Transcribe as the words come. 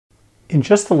In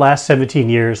just the last 17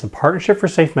 years, the Partnership for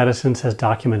Safe Medicines has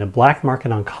documented black market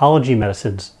oncology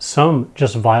medicines, some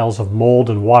just vials of mold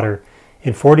and water,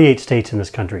 in 48 states in this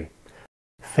country.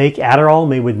 Fake Adderall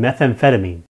made with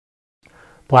methamphetamine.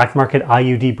 Black market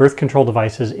IUD birth control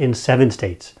devices in 7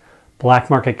 states. Black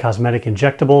market cosmetic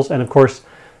injectables, and of course,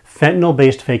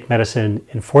 fentanyl-based fake medicine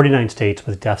in 49 states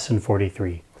with deaths in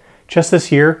 43. Just this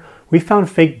year, we found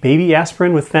fake baby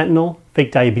aspirin with fentanyl,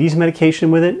 fake diabetes medication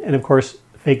with it, and of course,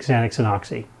 fake Xanax and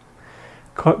Oxy.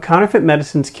 Counterfeit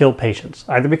medicines kill patients,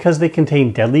 either because they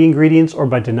contain deadly ingredients or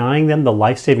by denying them the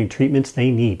life-saving treatments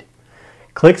they need.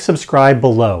 Click subscribe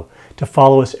below to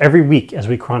follow us every week as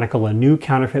we chronicle a new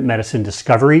counterfeit medicine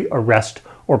discovery, arrest,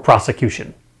 or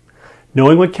prosecution.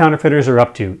 Knowing what counterfeiters are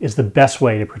up to is the best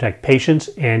way to protect patients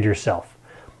and yourself.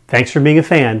 Thanks for being a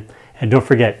fan, and don't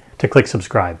forget to click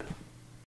subscribe.